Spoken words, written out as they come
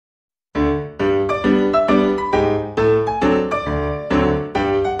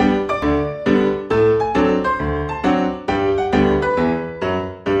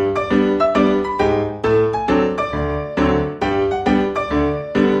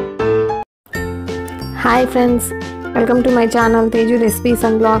Hi friends, welcome to my channel Teju recipes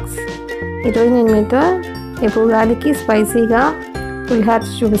and blogs. ఈరోజు నేను మీతో రేపు ఉగాదికి స్పైసీగా పులిహోర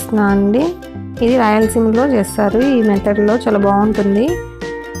చూపిస్తున్నాను అండి. ఇది రాయలసీమలో చేస్తారు. ఈ మెథడ్లో చాలా బాగుంటుంది.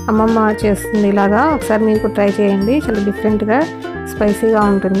 అమ్మమ్మ చేస్తుంది ఇలాగా. ఒకసారి మీకు ట్రై చేయండి. చాలా డిఫరెంట్గా స్పైసీగా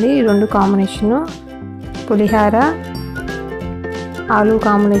ఉంటుంది. ఈ రెండు కాంబినేషను పులిహోర ఆలు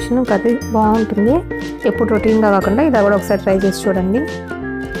కాంబినేషన్ కర్రీ బాగుంటుంది. ఎప్పుడు రొటీన్గా కాకుండా ఇలా కూడా ఒకసారి ట్రై చేసి చూడండి.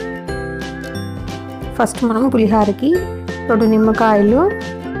 ఫస్ట్ మనం పులిహోరకి 2 నిమ్మకాయలు,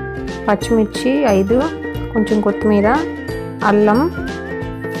 పచ్చిమిర్చి 5, కొంచెం కొత్తిమీర, అల్లం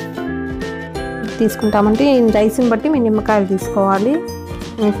తీసుకుంటామంటే రైస్ని బట్టి మీ నిమ్మకాయలు తీసుకోవాలి.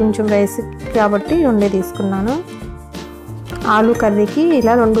 నేను కొంచెం రైస్ కాబట్టి 2 తీసుకున్నాను. ఆలు కర్రీకి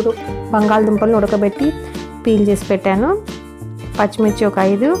ఇలా 2 బంగాళదుంపలను ఉడకబెట్టి పీల్ చేసి పెట్టాను. పచ్చిమిర్చి ఒక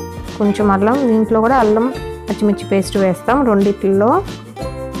 5, కొంచెం అల్లం. దీంట్లో కూడా అల్లం పచ్చిమిర్చి పేస్ట్ వేస్తాం. రెండిట్లో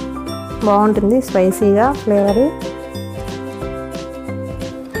బాగుంటుంది స్పైసీగా ఫ్లేవర్.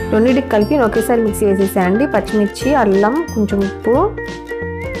 రెండింటికి కలిపి ఒకేసారి మిక్సీ వేసేసానండి. పచ్చిమిర్చి, అల్లం, కొంచెం ఉప్పు.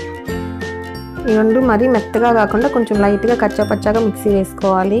 ఈ రెండు మరీ మెత్తగా కాకుండా కొంచెం లైట్గా కచ్చాపచ్చాగా మిక్సీ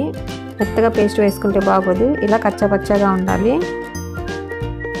వేసుకోవాలి. మెత్తగా పేస్ట్ వేసుకుంటే బాగోదు. ఇలా కచ్చాపచ్చాగా ఉండాలి.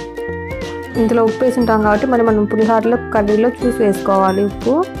 ఇందులో ఉప్పు వేసి ఉంటాం కాబట్టి మరి మనం పులిహోరలో కర్రీలో చూసి వేసుకోవాలి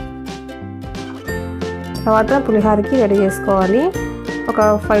ఉప్పు. తర్వాత పులిహోరకి రెడీ చేసుకోవాలి. ఒక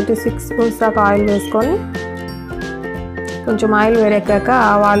 5 to 6 స్పూన్స్ దాకా ఆయిల్ వేసుకొని, కొంచెం ఆయిల్ వేడెక్కాక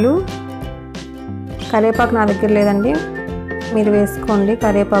ఆవాలు, కరివేపాకు నా దగ్గర లేదండి, మీరు వేసుకోండి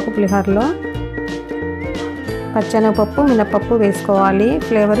కరివేపాకు పులిహోరలో. పచ్చెనగపప్పు, మినపప్పు వేసుకోవాలి.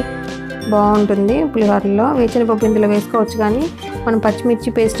 ఫ్లేవర్ బాగుంటుంది పులిహోరలో. వేరుశనగపప్పు ఇందులో వేసుకోవచ్చు, కానీ మనం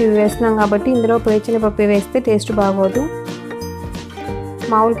పచ్చిమిర్చి పేస్ట్ ఇవి వేస్తున్నాం కాబట్టి ఇందులో వేరుశనగపప్పు వేస్తే టేస్ట్ బాగోదు.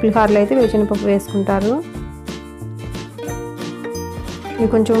 మామూలు పులిహోరలో అయితే వేరుశనగపప్పు వేసుకుంటారు. ఇవి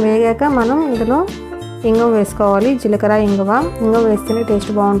కొంచెం వేగాక మనం ఇందులో ఇంగువ వేసుకోవాలి. జీలకర్ర, ఇంగువ వేస్తేనే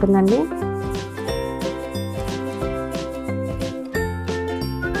టేస్ట్ బాగుంటుందండి.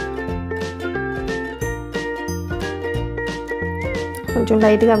 కొంచెం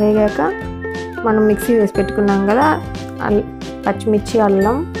లైట్గా వేగాక మనం మిక్సీ వేసి పెట్టుకున్నాం కదా పచ్చిమిర్చి,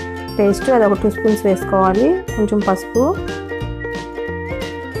 అల్లం పేస్ట్, అది ఒక 2 స్పూన్స్ వేసుకోవాలి. కొంచెం పసుపు,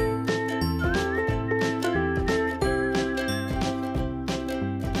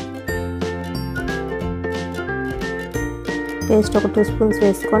 పేస్ట్ ఒక 2 స్పూన్స్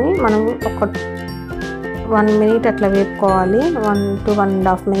వేసుకొని మనం ఒక 1 minute అట్లా వేపుకోవాలి. 1 to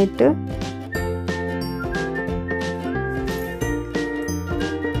 1.5 minutes.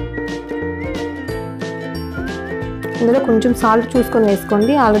 ఇందులో కొంచెం సాల్ట్ చూసుకొని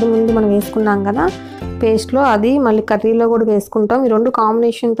వేసుకోండి. ఆల్రెడీ ముందు మనం వేసుకున్నాం కదా పేస్ట్లో, అది మళ్ళీ కర్రీలో కూడా వేసుకుంటాం. ఈ రెండు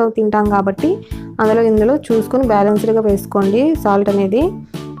కాంబినేషన్తో తింటాం కాబట్టి ఇందులో చూసుకొని బ్యాలెన్స్డ్గా వేసుకోండి. సాల్ట్ అనేది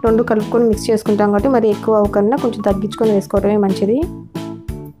 2 కలుపుకొని మిక్స్ చేసుకుంటాం కాబట్టి మరి ఎక్కువ అవ్వకుండా కొంచెం తగ్గించుకొని వేసుకోవడమే మంచిది.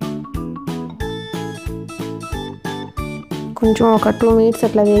 కొంచెం ఒక 2 minutes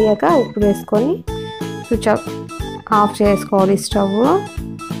అట్లా వేయాక ఉప్పు వేసుకొని స్విచ్ ఆఫ్ చేసుకోవాలి స్టవ్.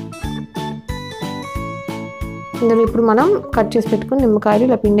 ఇందులో ఇప్పుడు మనం కట్ చేసి పెట్టుకుని నిమ్మకాయలు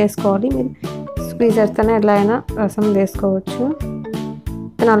ఇలా పిండేసుకోవాలి. మీరు స్క్వీజర్తోనే ఎలా అయినా రసం వేసుకోవచ్చు.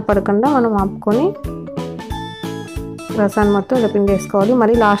 విత్తనాలు పడకుండా మనం ఆపుకొని రసాన్ని మొత్తం ఇలా పిండేసుకోవాలి.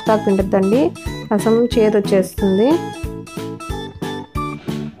 మరి లాస్ట్ దాకా పిండద్దండి, రసం చేదు వచ్చేస్తుంది.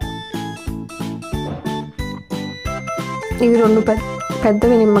 ఇవి 2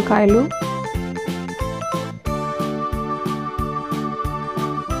 పెద్దవి నిమ్మకాయలు.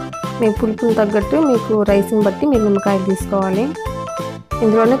 మీ పులుపుని తగ్గట్టు మీకు రైస్ని బట్టి మీరు నిమ్మకాయలు తీసుకోవాలి.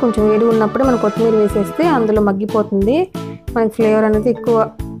 ఇందులోనే కొంచెం వేడి ఉన్నప్పుడు మనం కొత్తిమీర వేసేస్తే అందులో మగ్గిపోతుంది. మనకి ఫ్లేవర్ అనేది ఎక్కువ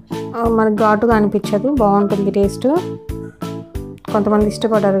మనకు ఘాటుగా అనిపించదు, బాగుంటుంది టేస్ట్. కొంతమంది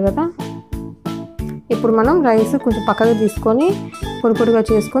ఇష్టపడారు కదా. ఇప్పుడు మనం రైస్ కొంచెం పక్కగా తీసుకొని పొడిగా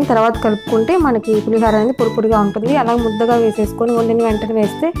చేసుకొని తర్వాత కలుపుకుంటే మనకి పులిహోర అనేది పొడిగా ఉంటుంది. అలా ముద్దగా వేసేసుకొని వండిన వెంటనే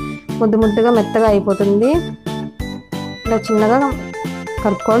వేస్తే ముద్దగా మెత్తగా అయిపోతుంది. ఇలా చిన్నగా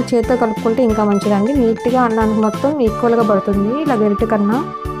కలుపుకోవాలి. చేతితో కలుపుకుంటే ఇంకా మంచిదండి. నీట్గా అన్నానికి మొత్తం ఈక్వల్గా పడుతుంది ఇలా గరిటె కన్నా.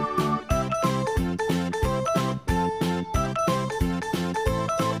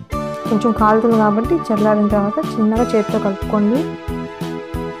 కొంచెం కాలుతుంది కాబట్టి చల్లారిన తర్వాత చిన్నగా చేతితో కలుపుకోండి.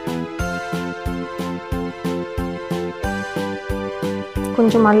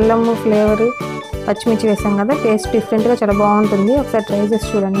 కొంచెం అల్లం ఫ్లేవర్, పచ్చిమిర్చి వేసాం కదా, టేస్ట్ డిఫరెంట్గా చాలా బాగుంటుంది. ఒకసారి ట్రై చేసి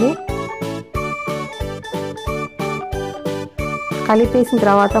చూడండి. కలిపేసిన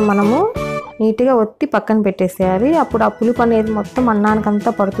తర్వాత మనము నీట్గా ఒత్తి పక్కన పెట్టేసేయాలి. అప్పుడు ఆ పులుపు అనేది మొత్తం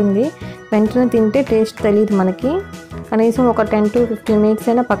అన్నానికంతా పడుతుంది. వెంటనే తింటే టేస్ట్ తెలియదు మనకి. కనీసం ఒక 10 to 15 minutes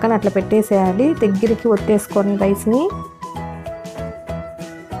అయినా పక్కన అట్లా పెట్టేసేయాలి. దగ్గరికి ఒత్తేసుకొని రైస్ని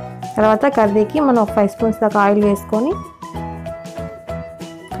తర్వాత కర్రీకి మనం ఒక 5 స్పూన్స్ దాకా ఆయిల్ వేసుకొని,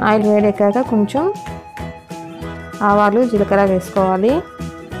 ఆయిల్ వేడెక్కాక కొంచెం ఆవాలు జీలకర్ర వేసుకోవాలి.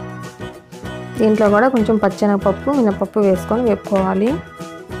 దీంట్లో కూడా కొంచెం పచ్చెనగపప్పు మినపప్పు వేసుకొని వేపుకోవాలి.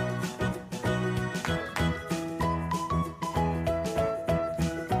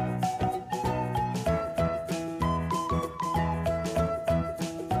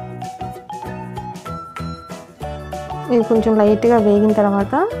 ఇది కొంచెం లైట్గా వేగిన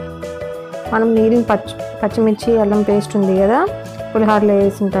తర్వాత మనం నీళ్ళని పచ్చిమిర్చి అల్లం పేస్ట్ ఉంది కదా, పులిహోరలో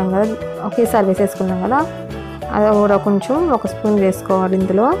వేసి ఉంటాం కదా, ఒకేసారి వేసేసుకున్నాం కదా, అది కూడా కొంచెం 1 స్పూన్ వేసుకోవాలి.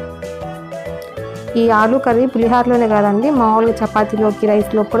 ఇందులో ఈ ఆలు కర్రీ పులిహోరలోనే కాదండి, మామూలుగా చపాతీలోకి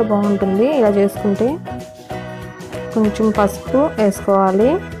రైస్లో కూడా బాగుంటుంది ఇలా చేసుకుంటే. కొంచెం పసుపు వేసుకోవాలి.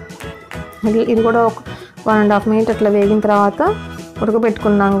 ఇది కూడా ఒక 1.5 మినిట్ అట్లా వేగిన తర్వాత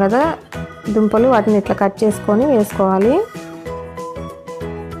ఉడకబెట్టుకున్నాం కదా దుంపలు, వాటిని ఇట్లా కట్ చేసుకొని వేసుకోవాలి.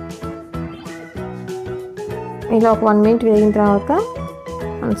 ఇలా ఒక 1 మినిట్ వేగిన తర్వాత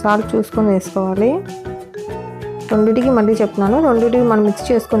మనం సాల్ట్ చూసుకొని వేసుకోవాలి. రెండింటికి మళ్ళీ చెప్తున్నాను, రెండింటికి మనం మిక్స్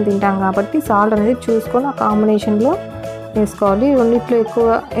చేసుకొని తింటాం కాబట్టి సాల్ట్ అనేది చూసుకొని ఆ కాంబినేషన్లో వేసుకోవాలి. రెండిట్లో ఎక్కువ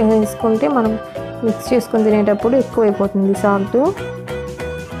వేసుకుంటే మనం మిక్స్ చేసుకొని తినేటప్పుడు ఎక్కువ అయిపోతుంది సాల్ట్.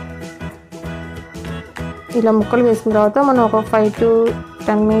 ఇలా ముక్కలు వేసుకున్న తర్వాత మనం ఒక 5 to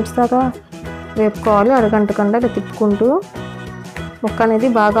 10 మినిట్స్ దాకా వేపుకోవాలి. అరగంట కన్నా ఇలా తిప్పుకుంటూ. ముక్క అనేది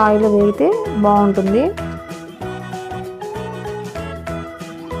బాగా ఆయిల్లో వేగితే బాగుంటుంది.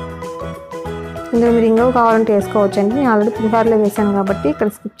 ఇందులో మీరు ఇంగువ కావాలంటే వేసుకోవచ్చండి. నేను ఆల్రెడీ పులిహోరలో వేసాను కాబట్టి ఇక్కడ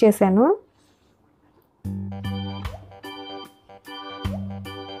స్కిప్ చేశాను.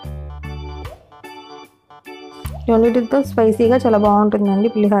 రెండింటితో స్పైసీగా చాలా బాగుంటుందండి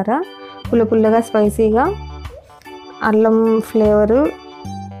పులిహోర. పుల్లగా స్పైసీగా అల్లం ఫ్లేవరు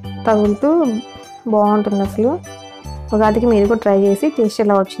తగులుతూ బాగుంటుంది అసలు. ఉగాదికి మీరు కూడా ట్రై చేసి టేస్ట్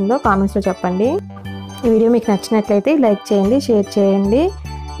ఎలా వచ్చిందో కామెంట్స్లో చెప్పండి. ఈ వీడియో మీకు నచ్చినట్లయితే లైక్ చేయండి, షేర్ చేయండి,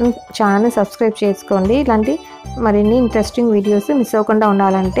 ఛానల్ని సబ్స్క్రైబ్ చేసుకోండి. ఇలాంటి మరిన్ని ఇంట్రెస్టింగ్ వీడియోస్ మిస్ అవ్వకుండా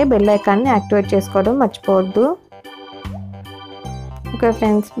ఉండాలంటే బెల్ ఐకాన్ని యాక్టివేట్ చేసుకోవడం మర్చిపోవద్దు. Okay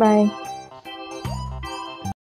friends, bye.